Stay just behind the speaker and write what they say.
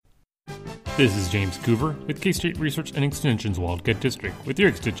This is James Coover with K-State Research and Extension's Wildcat District with your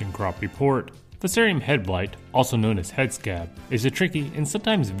Extension Crop Report. Fusarium head blight, also known as head scab, is a tricky and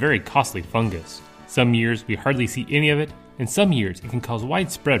sometimes very costly fungus. Some years we hardly see any of it, and some years it can cause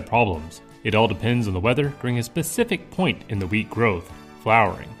widespread problems. It all depends on the weather during a specific point in the wheat growth,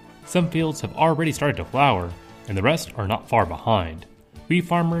 flowering. Some fields have already started to flower, and the rest are not far behind. Wheat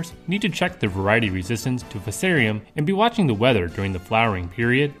farmers need to check their variety resistance to Fusarium and be watching the weather during the flowering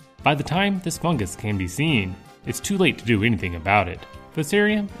period. By the time this fungus can be seen, it's too late to do anything about it.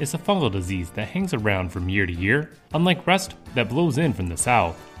 Fusarium is a fungal disease that hangs around from year to year, unlike rust that blows in from the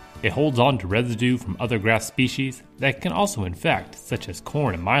south. It holds on to residue from other grass species that can also infect, such as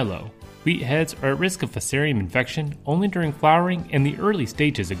corn and milo. Wheat heads are at risk of Fusarium infection only during flowering and the early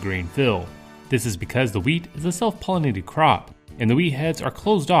stages of grain fill. This is because the wheat is a self-pollinated crop, and the wheat heads are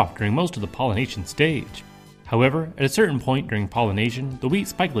closed off during most of the pollination stage. However, at a certain point during pollination, the wheat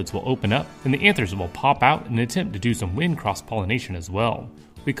spikelets will open up and the anthers will pop out in an attempt to do some wind cross-pollination as well.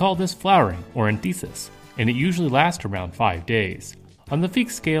 We call this flowering or enthesis, and it usually lasts around 5 days. On the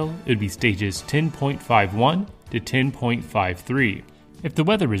Feek scale, it would be stages 10.51 to 10.53. If the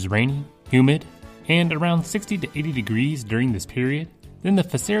weather is rainy, humid, and around 60 to 80 degrees during this period, then the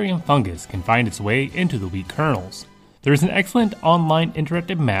Fusarium fungus can find its way into the wheat kernels. There is an excellent online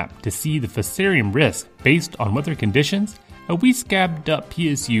interactive map to see the Fusarium risk based on weather conditions at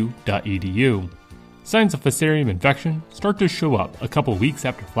wheatscab.psu.edu. Signs of Fusarium infection start to show up a couple weeks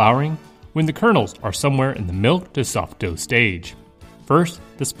after flowering when the kernels are somewhere in the milk to soft dough stage. First,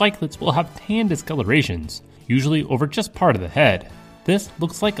 the spikelets will have tan discolorations, usually over just part of the head. This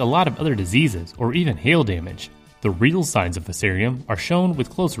looks like a lot of other diseases or even hail damage. The real signs of Fusarium are shown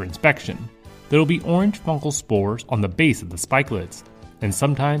with closer inspection. There will be orange fungal spores on the base of the spikelets, and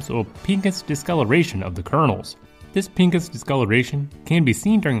sometimes a pinkish discoloration of the kernels. This pinkish discoloration can be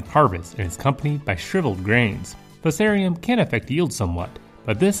seen during harvest and is accompanied by shriveled grains. Fusarium can affect yield somewhat,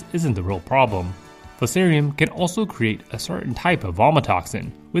 but this isn't the real problem. Fusarium can also create a certain type of vomitoxin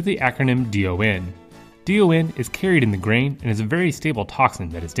with the acronym DON. DON is carried in the grain and is a very stable toxin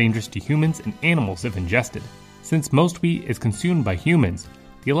that is dangerous to humans and animals if ingested. Since most wheat is consumed by humans,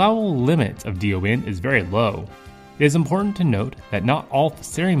 the allowable limit of DON is very low. It is important to note that not all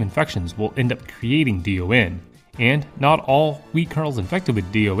Fusarium infections will end up creating DON, and not all wheat kernels infected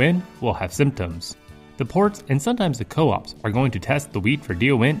with DON will have symptoms. The ports and sometimes the co-ops are going to test the wheat for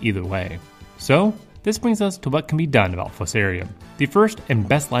DON either way. So, this brings us to what can be done about Fusarium. The first and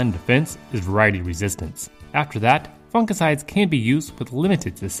best line of defense is variety resistance. After that, fungicides can be used with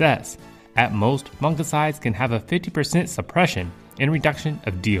limited success. At most, fungicides can have a 50% suppression and reduction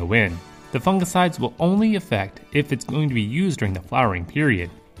of DON. The fungicides will only affect if it's going to be used during the flowering period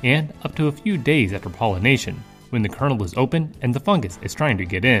and up to a few days after pollination, when the kernel is open and the fungus is trying to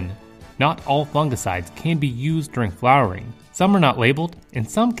get in. Not all fungicides can be used during flowering. Some are not labeled, and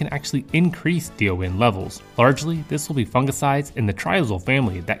some can actually increase DON levels. Largely, this will be fungicides in the triazole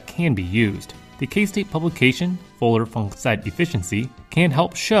family that can be used. The K-State publication, Foliar Fungicide Efficiency, can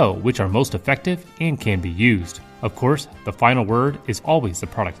help show which are most effective and can be used. Of course, the final word is always the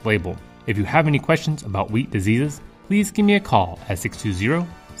product label. If you have any questions about wheat diseases, please give me a call at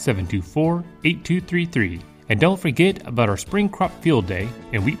 620-724-8233. And don't forget about our Spring Crop Field Day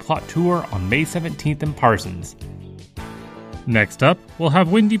and Wheat Plot Tour on May 17th in Parsons. Next up, we'll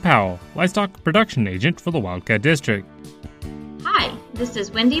have Wendy Powell, Livestock Production Agent for the Wildcat District. Hi, this is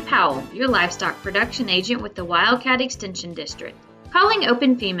Wendy Powell, your Livestock Production Agent with the Wildcat Extension District. Culling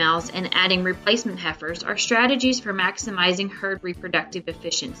open females and adding replacement heifers are strategies for maximizing herd reproductive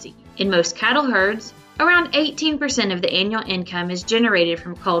efficiency. In most cattle herds, around 18% of the annual income is generated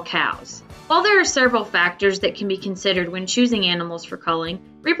from cull cows. While there are several factors that can be considered when choosing animals for culling,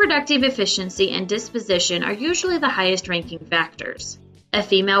 reproductive efficiency and disposition are usually the highest ranking factors. A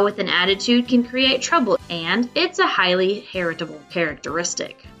female with an attitude can create trouble, and it's a highly heritable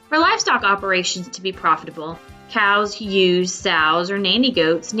characteristic. For livestock operations to be profitable, cows, ewes, sows, or nanny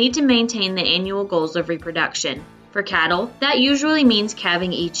goats need to maintain the annual goals of reproduction. For cattle, that usually means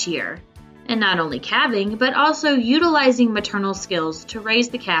calving each year. And not only calving, but also utilizing maternal skills to raise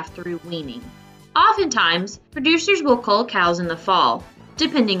the calf through weaning. Oftentimes, producers will cull cows in the fall,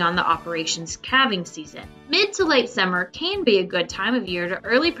 depending on the operation's calving season. Mid to late summer can be a good time of year to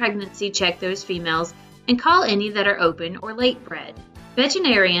early pregnancy check those females and cull any that are open or late bred.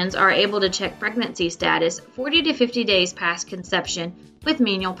 Veterinarians are able to check pregnancy status 40 to 50 days past conception with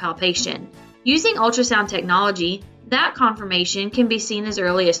manual palpation. Using ultrasound technology, that confirmation can be seen as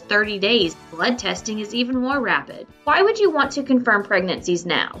early as 30 days. Blood testing is even more rapid. Why would you want to confirm pregnancies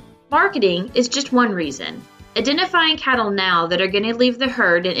now? Marketing is just one reason. Identifying cattle now that are going to leave the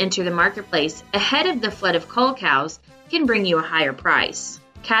herd and enter the marketplace ahead of the flood of cull cows can bring you a higher price.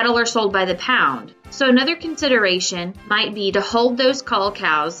 Cattle are sold by the pound, so another consideration might be to hold those cull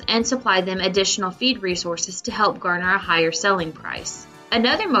cows and supply them additional feed resources to help garner a higher selling price.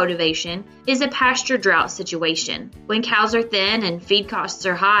 Another motivation is a pasture drought situation. When cows are thin and feed costs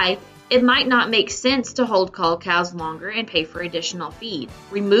are high, it might not make sense to hold cull cows longer and pay for additional feed.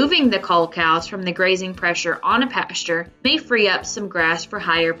 Removing the cull cows from the grazing pressure on a pasture may free up some grass for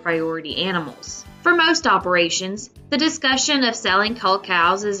higher priority animals. For most operations, the discussion of selling cull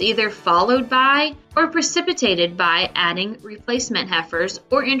cows is either followed by or precipitated by adding replacement heifers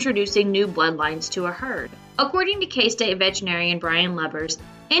or introducing new bloodlines to a herd. According to K-State veterinarian Brian Lubbers,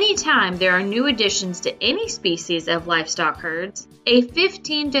 anytime there are new additions to any species of livestock herds, a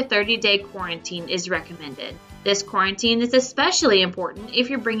 15 to 30 day quarantine is recommended. This quarantine is especially important if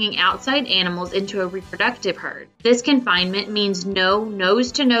you're bringing outside animals into a reproductive herd. This confinement means no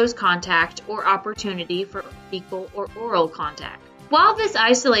nose-to-nose contact or opportunity for fecal or oral contact. While this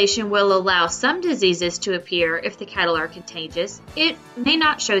isolation will allow some diseases to appear if the cattle are contagious, it may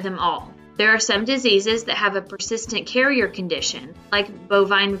not show them all. There are some diseases that have a persistent carrier condition, like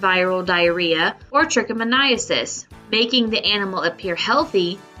bovine viral diarrhea or trichomoniasis, making the animal appear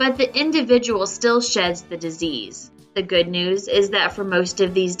healthy, but the individual still sheds the disease. The good news is that for most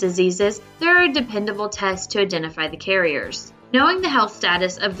of these diseases, there are dependable tests to identify the carriers. Knowing the health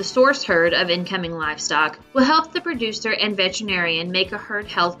status of the source herd of incoming livestock will help the producer and veterinarian make a herd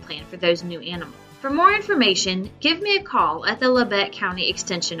health plan for those new animals. For more information, give me a call at the Labette County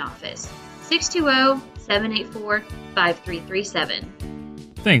Extension Office,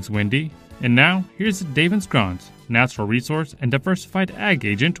 620-784-5337. Thanks, Wendy. And now, here's Dave Scrons, Natural Resource and Diversified Ag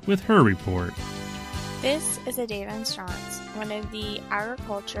Agent with her report. This is Adavan Strauns, one of the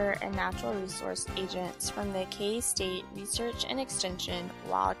Agriculture and Natural Resource Agents from the K-State Research and Extension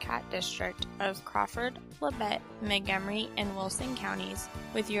Wildcat District of Crawford, Labette, Montgomery, and Wilson counties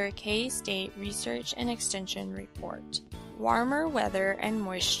with your K-State Research and Extension report. Warmer weather and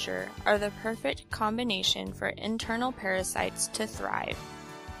moisture are the perfect combination for internal parasites to thrive,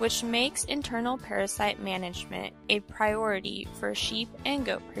 which makes internal parasite management a priority for sheep and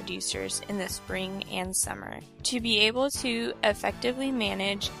goat producers in the spring and summer. To be able to effectively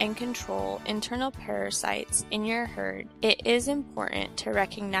manage and control internal parasites in your herd, it is important to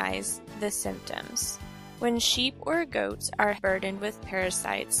recognize the symptoms. When sheep or goats are burdened with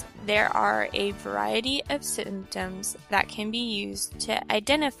parasites, there are a variety of symptoms that can be used to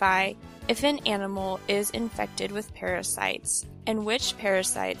identify if an animal is infected with parasites and which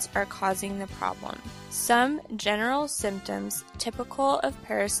parasites are causing the problem. Some general symptoms typical of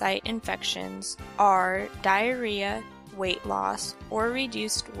parasite infections are diarrhea, weight loss or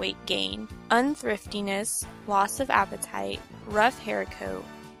reduced weight gain, unthriftiness, loss of appetite, rough hair coat,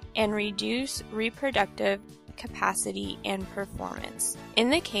 and reduced reproductive capacity and performance. In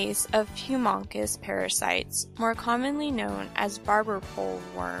the case of Peumoncus parasites, more commonly known as barber pole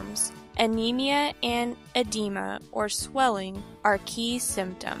worms, anemia and edema or swelling are key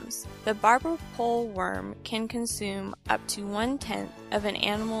symptoms. The barber pole worm can consume up to 1/10 of an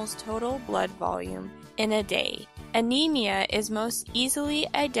animal's total blood volume in a day. Anemia is most easily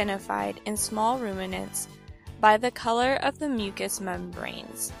identified in small ruminants by the color of the mucous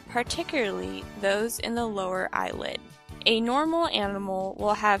membranes, particularly those in the lower eyelid. A normal animal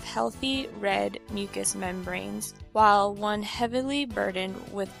will have healthy red mucous membranes, while one heavily burdened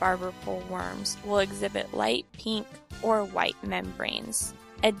with barber pole worms will exhibit light pink or white membranes.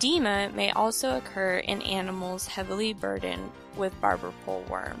 Edema may also occur in animals heavily burdened with barber pole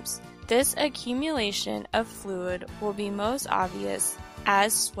worms. This accumulation of fluid will be most obvious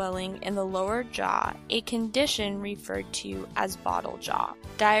as swelling in the lower jaw, a condition referred to as bottle jaw.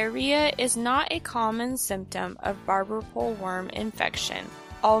 Diarrhea is not a common symptom of barber pole worm infection,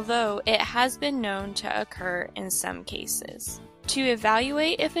 although it has been known to occur in some cases. To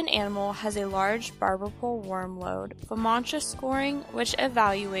evaluate if an animal has a large barber pole worm load, FOMANCHA scoring, which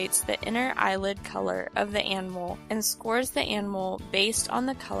evaluates the inner eyelid color of the animal and scores the animal based on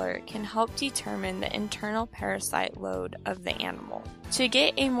the color, can help determine the internal parasite load of the animal. To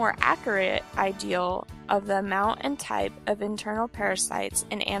get a more accurate idea of the amount and type of internal parasites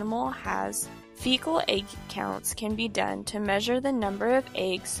an animal has, fecal egg counts can be done to measure the number of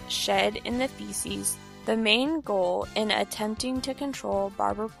eggs shed in the feces. The main goal in attempting to control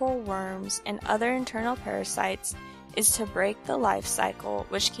barber pole worms and other internal parasites is to break the life cycle,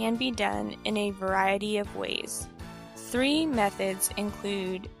 which can be done in a variety of ways. 3 methods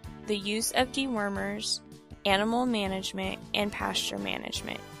include the use of dewormers, animal management, and pasture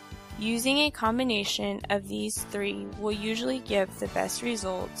management. Using a combination of these three will usually give the best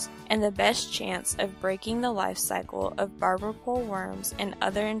results and the best chance of breaking the life cycle of barber pole worms and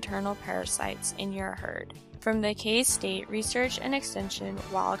other internal parasites in your herd. From the K-State Research and Extension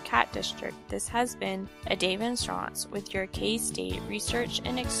Wildcat District, this has been Adaven Strauntz with your K-State Research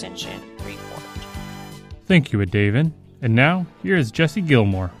and Extension report. Thank you, Adaven. And now, here is Jesse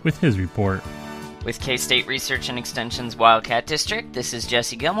Gilmore with his report. With K-State Research and Extension's Wildcat District, this is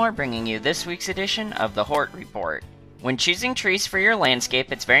Jesse Gilmore bringing you this week's edition of the Hort Report. When choosing trees for your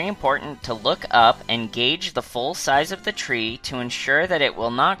landscape, it's very important to look up and gauge the full size of the tree to ensure that it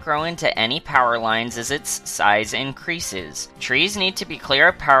will not grow into any power lines as its size increases. Trees need to be clear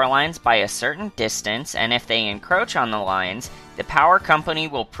of power lines by a certain distance, and if they encroach on the lines, the power company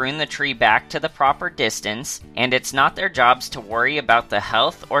will prune the tree back to the proper distance, and it's not their jobs to worry about the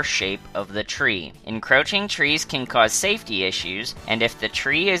health or shape of the tree. Encroaching trees can cause safety issues, and if the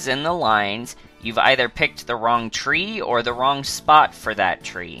tree is in the lines, you've either picked the wrong tree or the wrong spot for that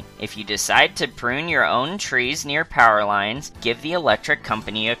tree. If you decide to prune your own trees near power lines, give the electric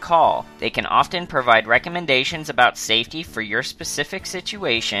company a call. They can often provide recommendations about safety for your specific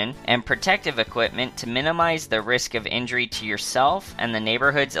situation and protective equipment to minimize the risk of injury to yourself and the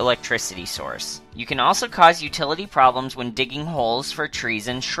neighborhood's electricity source. You can also cause utility problems when digging holes for trees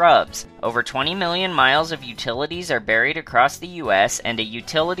and shrubs. Over 20 million miles of utilities are buried across the U.S., and a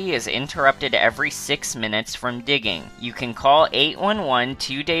utility is interrupted every 6 minutes from digging. You can call 811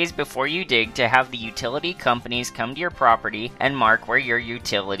 2 days before you dig to have the utility companies come to your property and mark where your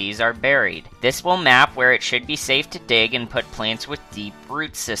utilities are buried. This will map where it should be safe to dig and put plants with deep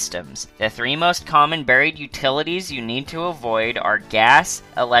root systems. The three most common buried utilities you need to avoid are gas,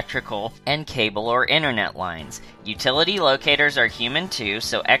 electrical, and cable or internet lines. Utility locators are human too,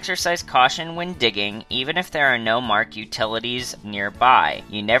 so exercise caution when digging, even if there are no marked utilities nearby.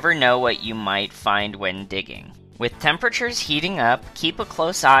 You never know what you might find when digging. With temperatures heating up, keep a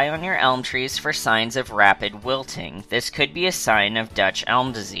close eye on your elm trees for signs of rapid wilting. This could be a sign of Dutch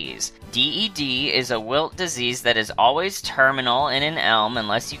elm disease. DED is a wilt disease that is always terminal in an elm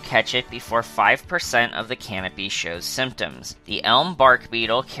unless you catch it before 5% of the canopy shows symptoms. The elm bark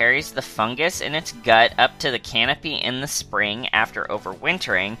beetle carries the fungus in its gut up to the canopy in the spring after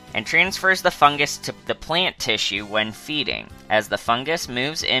overwintering and transfers the fungus to the plant tissue when feeding. As the fungus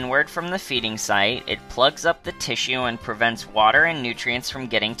moves inward from the feeding site, it plugs up the tissue and prevents water and nutrients from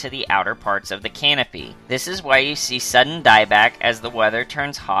getting to the outer parts of the canopy. This is why you see sudden dieback as the weather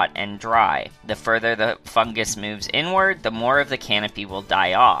turns hot and dry. The further the fungus moves inward, the more of the canopy will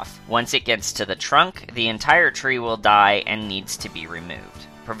die off. Once it gets to the trunk, the entire tree will die and needs to be removed.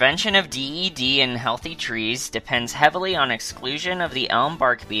 Prevention of DED in healthy trees depends heavily on exclusion of the elm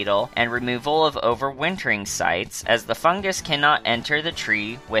bark beetle and removal of overwintering sites, as the fungus cannot enter the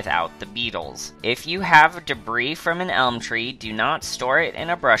tree without the beetles. If you have debris from an elm tree, do not store it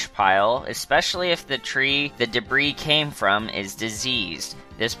in a brush pile, especially if the tree the debris came from is diseased.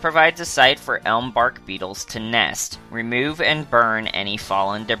 This provides a site for elm bark beetles to nest. Remove and burn any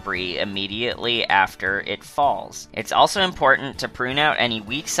fallen debris immediately after it falls. It's also important to prune out any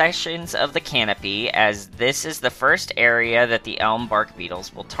weak sections of the canopy, as this is the first area that the elm bark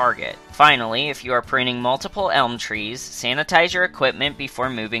beetles will target. Finally, if you are pruning multiple elm trees, sanitize your equipment before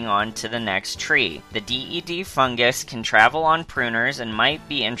moving on to the next tree. The DED fungus can travel on pruners and might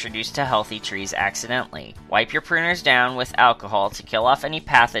be introduced to healthy trees accidentally. Wipe your pruners down with alcohol to kill off any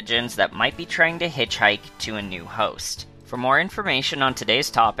pathogens that might be trying to hitchhike to a new host. For more information on today's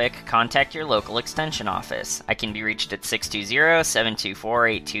topic, contact your local extension office. I can be reached at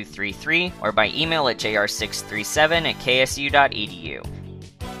 620-724-8233 or by email at jr637@ksu.edu.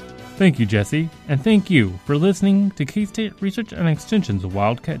 Thank you, Jesse, and thank you for listening to K-State Research and Extension's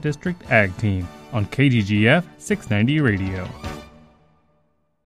Wildcat District Ag Team on KGGF 690 Radio.